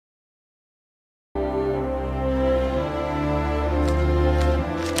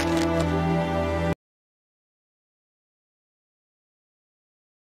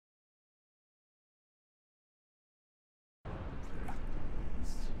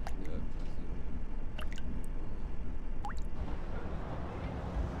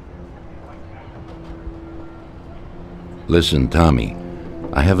Listen, Tommy,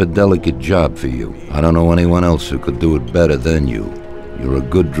 I have a delicate job for you. I don't know anyone else who could do it better than you. You're a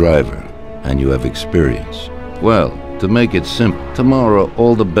good driver, and you have experience. Well, to make it simple, tomorrow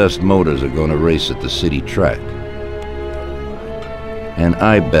all the best motors are going to race at the city track. And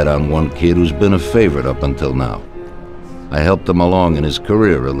I bet on one kid who's been a favorite up until now. I helped him along in his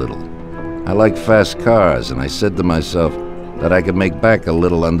career a little. I like fast cars, and I said to myself that I could make back a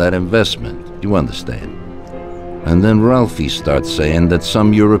little on that investment. You understand? And then Ralphie starts saying that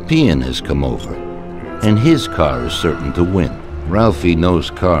some European has come over, and his car is certain to win. Ralphie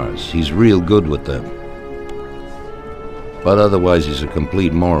knows cars. He's real good with them. But otherwise, he's a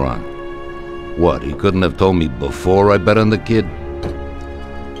complete moron. What, he couldn't have told me before I bet on the kid?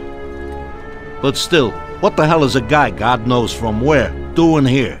 But still, what the hell is a guy, God knows from where, doing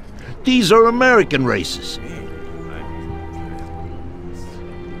here? These are American races.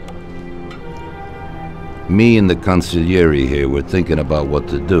 Me and the consigliere here were thinking about what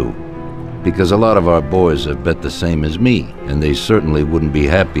to do, because a lot of our boys have bet the same as me, and they certainly wouldn't be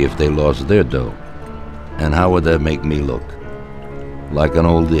happy if they lost their dough. And how would that make me look? Like an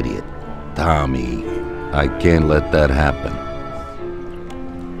old idiot. Tommy, I can't let that happen.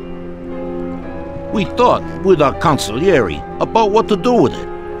 We thought, with our consigliere, about what to do with it.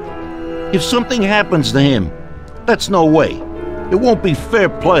 If something happens to him, that's no way. It won't be fair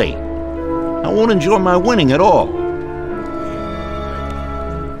play. I won't enjoy my winning at all.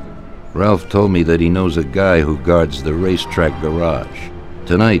 Ralph told me that he knows a guy who guards the racetrack garage.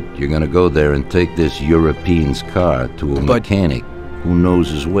 Tonight, you're gonna go there and take this European's car to a mechanic who knows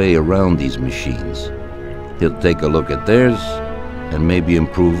his way around these machines. He'll take a look at theirs and maybe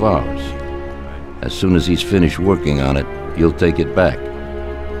improve ours. As soon as he's finished working on it, you'll take it back.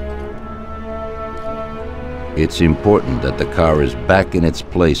 It's important that the car is back in its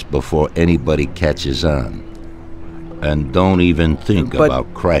place before anybody catches on. And don't even think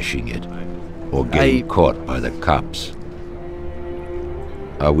about crashing it or getting caught by the cops.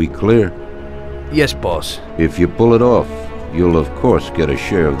 Are we clear? Yes, boss. If you pull it off, you'll of course get a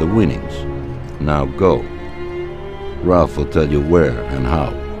share of the winnings. Now go. Ralph will tell you where and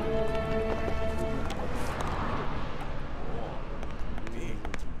how.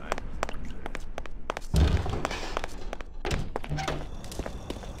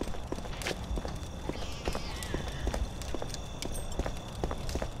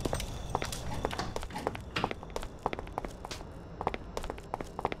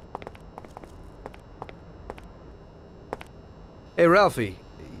 Hey, Ralphie,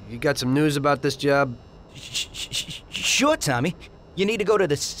 you got some news about this job? Sure, Tommy. You need to go to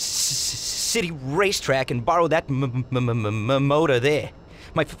the city racetrack and borrow that motor there.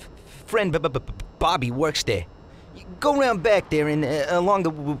 My friend Bobby works there. Go round back there, and along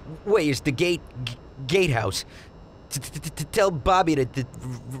the way is the gatehouse. Tell Bobby that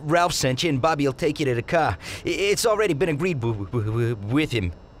Ralph sent you, and Bobby will take you to the car. It's already been agreed with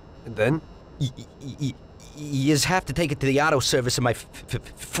him. And then? You just have to take it to the auto service of my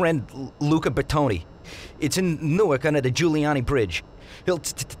friend Luca Bertoni. It's in Newark under the Giuliani Bridge. He'll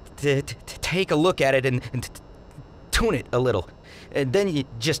take a look at it and tune it a little. And then you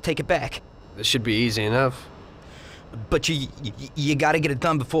just take it back. This should be easy enough. But you gotta get it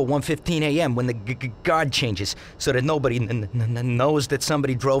done before 1:15 a.m. when the guard changes, so that nobody knows that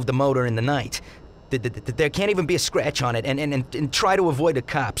somebody drove the motor in the night. There can't even be a scratch on it, and try to avoid the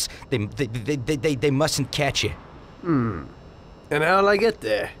cops. They mustn't catch you. And how'll I get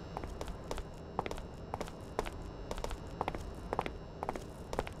there?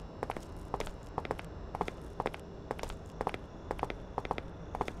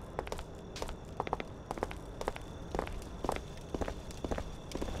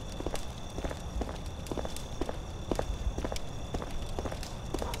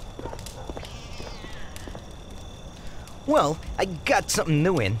 Well, I got something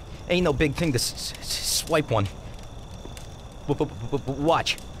new in. Ain't no big thing to swipe one.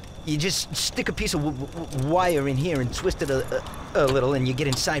 Watch. You just stick a piece of wire in here and twist it a little, and you get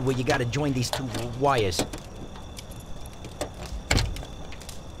inside where you gotta join these two wires.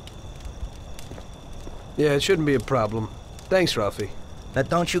 Yeah, it shouldn't be a problem. Thanks, Ralphie. Now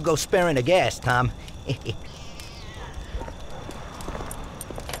don't you go sparing the gas, Tom.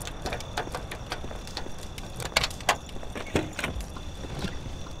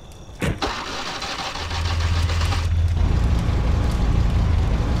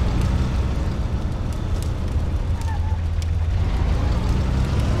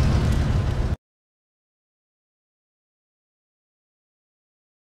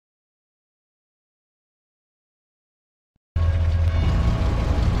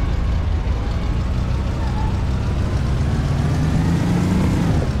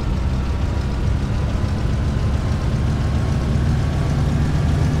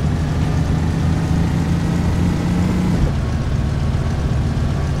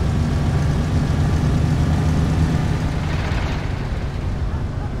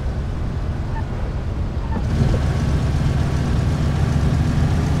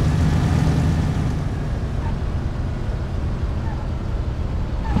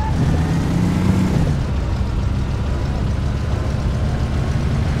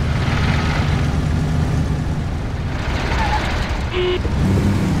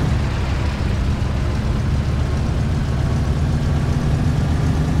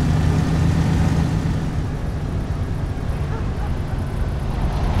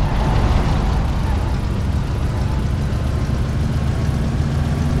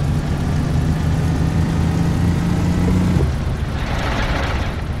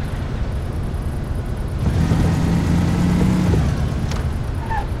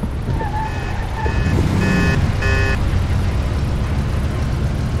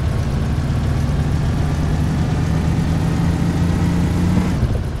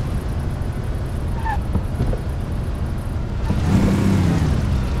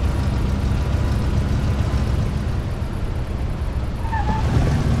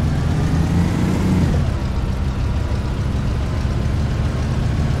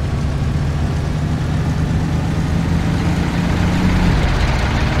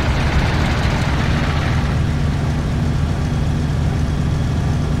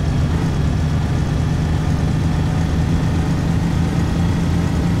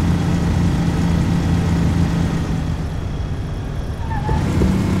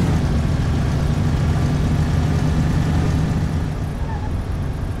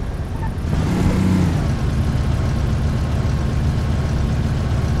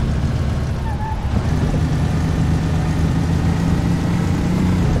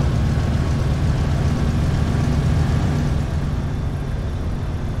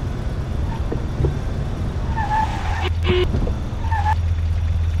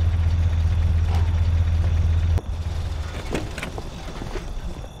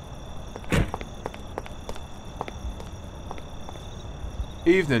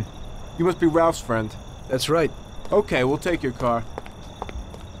 Evening. You must be Ralph's friend. That's right. Okay, we'll take your car.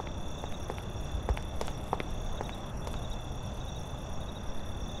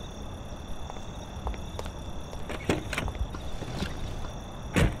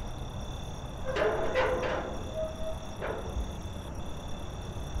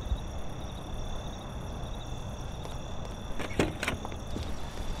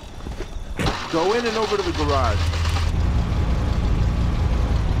 Go in and over to the garage.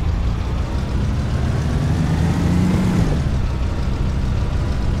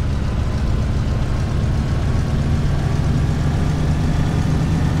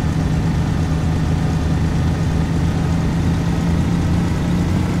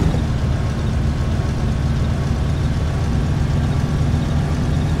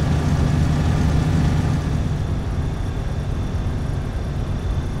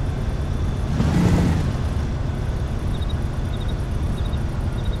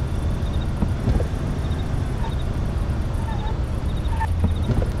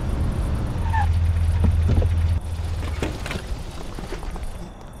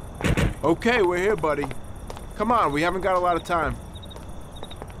 Okay, we're here, buddy. Come on, we haven't got a lot of time.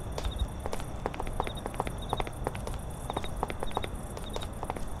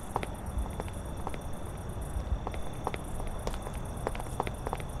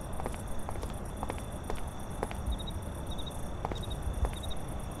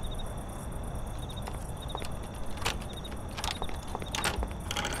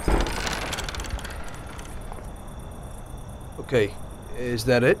 Okay, is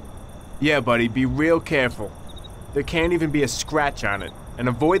that it? Yeah, buddy, be real careful. There can't even be a scratch on it. And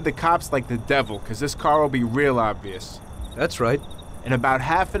avoid the cops like the devil, because this car will be real obvious. That's right. In about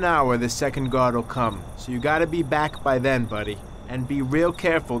half an hour, the second guard will come. So you gotta be back by then, buddy. And be real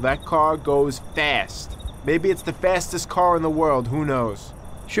careful, that car goes fast. Maybe it's the fastest car in the world, who knows?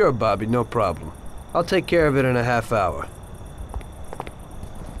 Sure, Bobby, no problem. I'll take care of it in a half hour.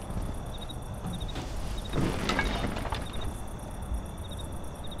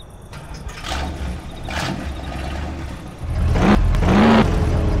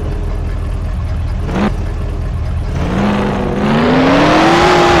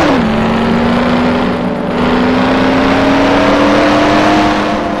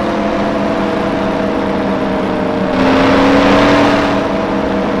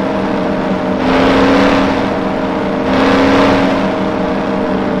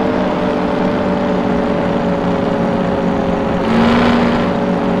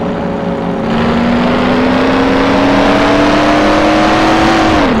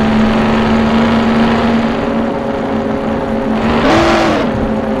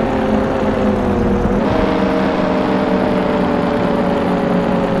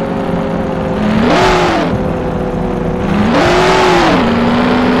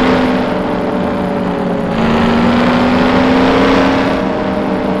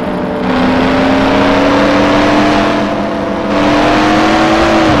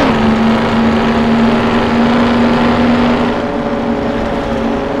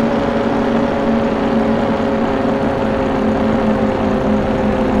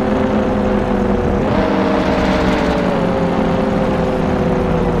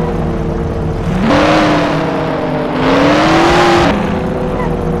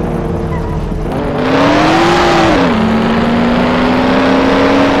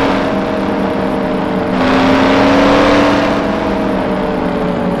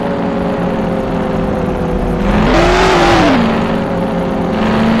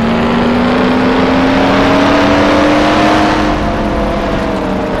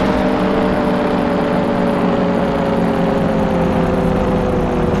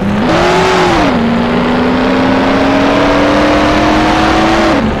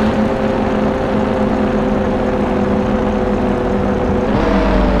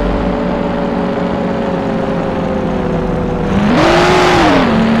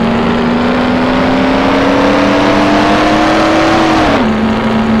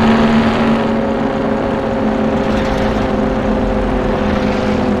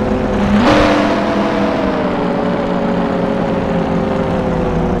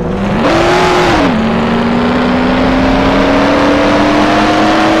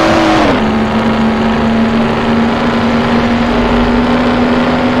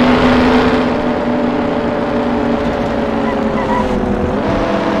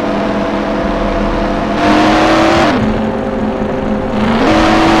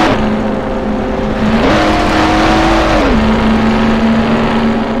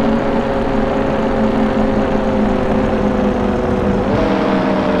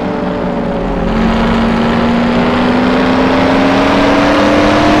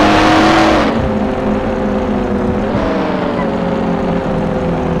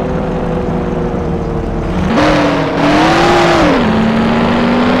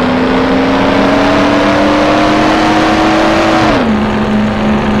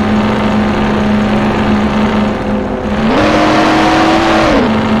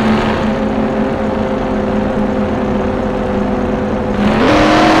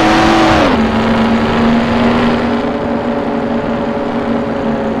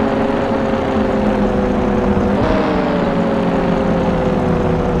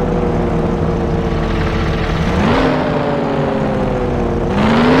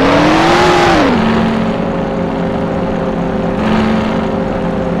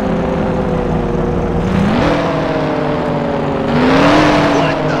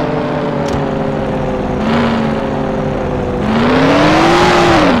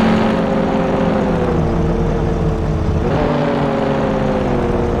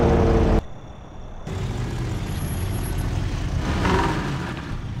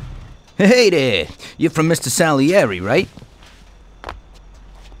 Hey there! You're from Mr. Salieri, right?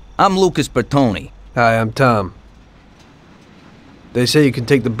 I'm Lucas Bertoni. Hi, I'm Tom. They say you can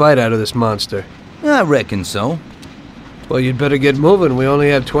take the bite out of this monster. I reckon so. Well, you'd better get moving. We only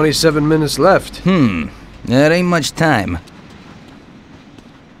have 27 minutes left. That ain't much time.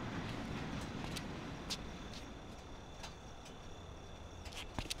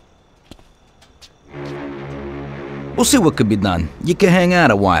 We'll see what could be done. You can hang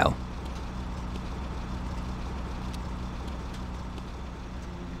out a while.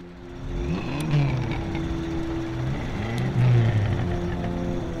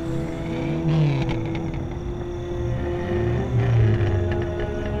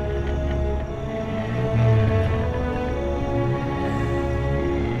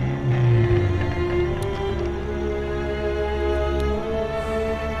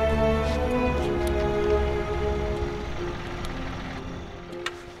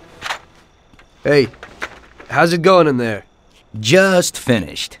 Hey, how's it going in there? Just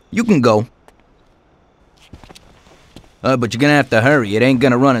finished. You can go. But you're gonna have to hurry. It ain't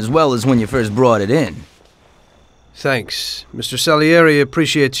gonna run as well as when you first brought it in. Thanks. Mr. Salieri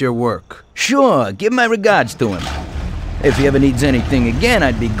appreciates your work. Sure, give my regards to him. If he ever needs anything again,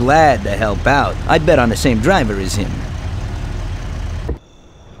 I'd be glad to help out. I'd bet on the same driver as him.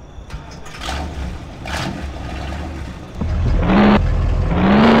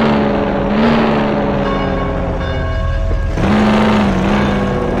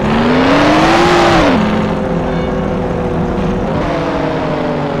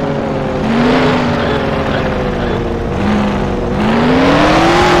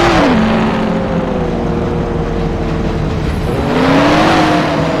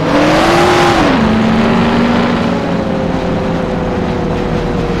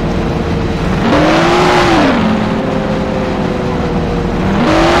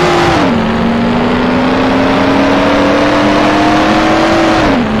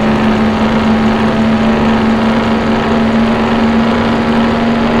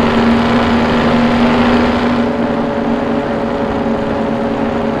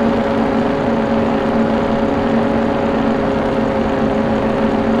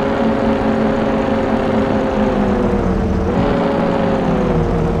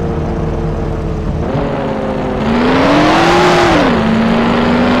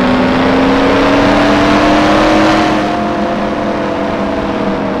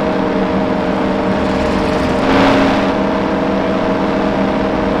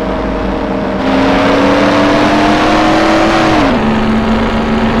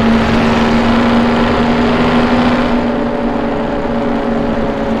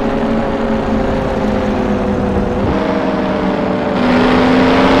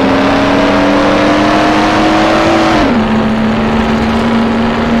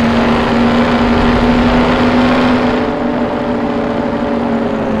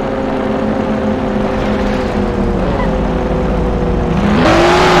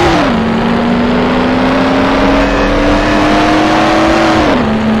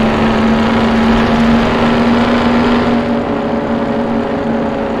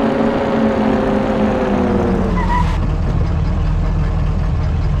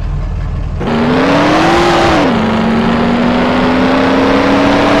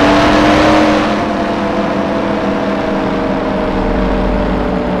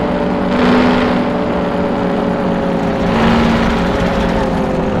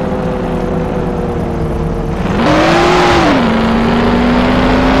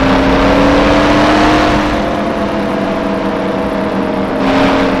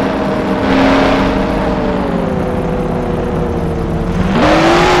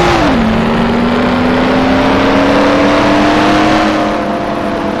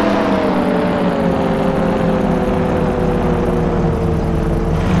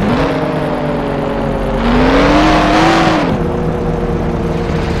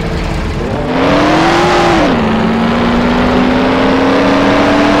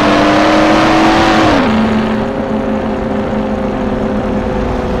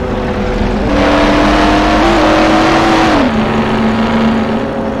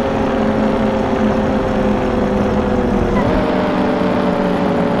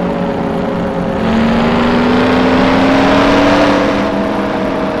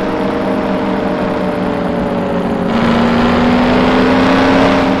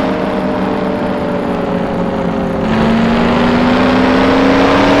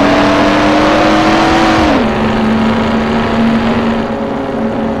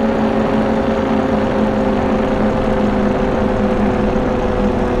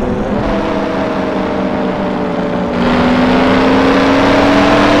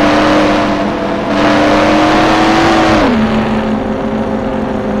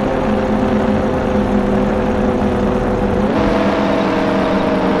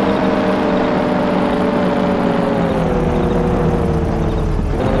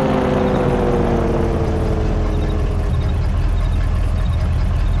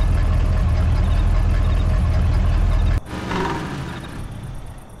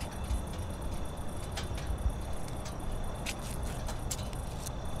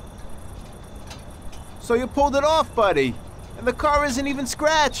 So you pulled it off, buddy. And the car isn't even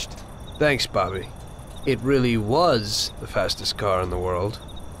scratched. Thanks, Bobby. It really was the fastest car in the world.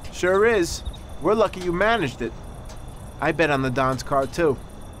 Sure is. We're lucky you managed it. I bet on the Don's car, too.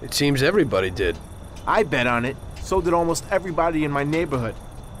 It seems everybody did. I bet on it. So did almost everybody in my neighborhood.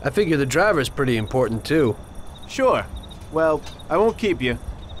 I figure the driver's pretty important, too. Sure. Well, I won't keep you.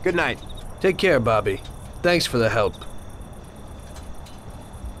 Good night. Take care, Bobby. Thanks for the help.